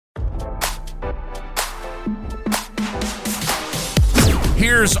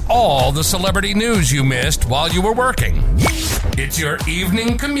Here's all the celebrity news you missed while you were working. It's your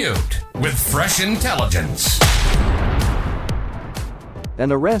evening commute with fresh intelligence.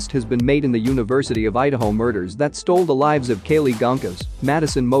 An arrest has been made in the University of Idaho murders that stole the lives of Kaylee Goncalves,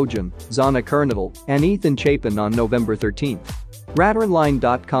 Madison Mojum, Zana Kernadal, and Ethan Chapin on November 13.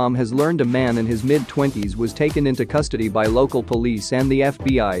 RadarOnline.com has learned a man in his mid-20s was taken into custody by local police and the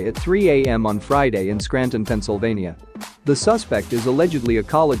FBI at 3 a.m. on Friday in Scranton, Pennsylvania. The suspect is allegedly a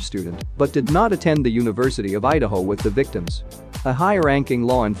college student but did not attend the University of Idaho with the victims. A high-ranking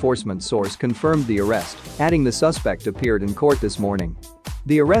law enforcement source confirmed the arrest, adding the suspect appeared in court this morning.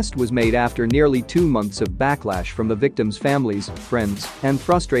 The arrest was made after nearly 2 months of backlash from the victims' families, friends, and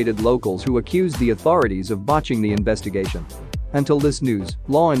frustrated locals who accused the authorities of botching the investigation. Until this news,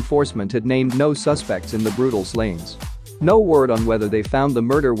 law enforcement had named no suspects in the brutal slayings. No word on whether they found the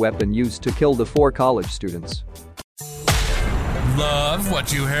murder weapon used to kill the 4 college students. Love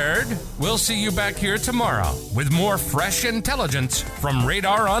what you heard? We'll see you back here tomorrow with more fresh intelligence from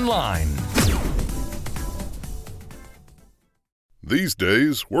Radar Online. These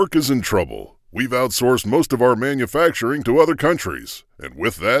days, work is in trouble. We've outsourced most of our manufacturing to other countries, and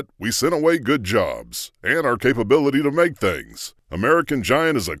with that, we sent away good jobs and our capability to make things. American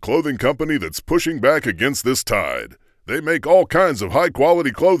Giant is a clothing company that's pushing back against this tide. They make all kinds of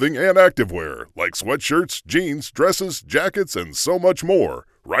high-quality clothing and activewear, like sweatshirts, jeans, dresses, jackets, and so much more,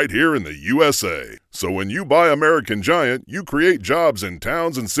 right here in the USA. So when you buy American Giant, you create jobs in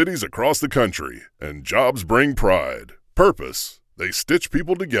towns and cities across the country. And jobs bring pride, purpose. They stitch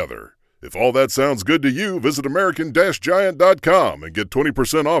people together. If all that sounds good to you, visit American-Giant.com and get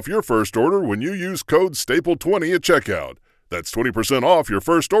 20% off your first order when you use code STAPLE20 at checkout. That's 20% off your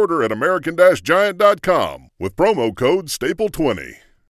first order at American-Giant.com with promo code STAPLE20.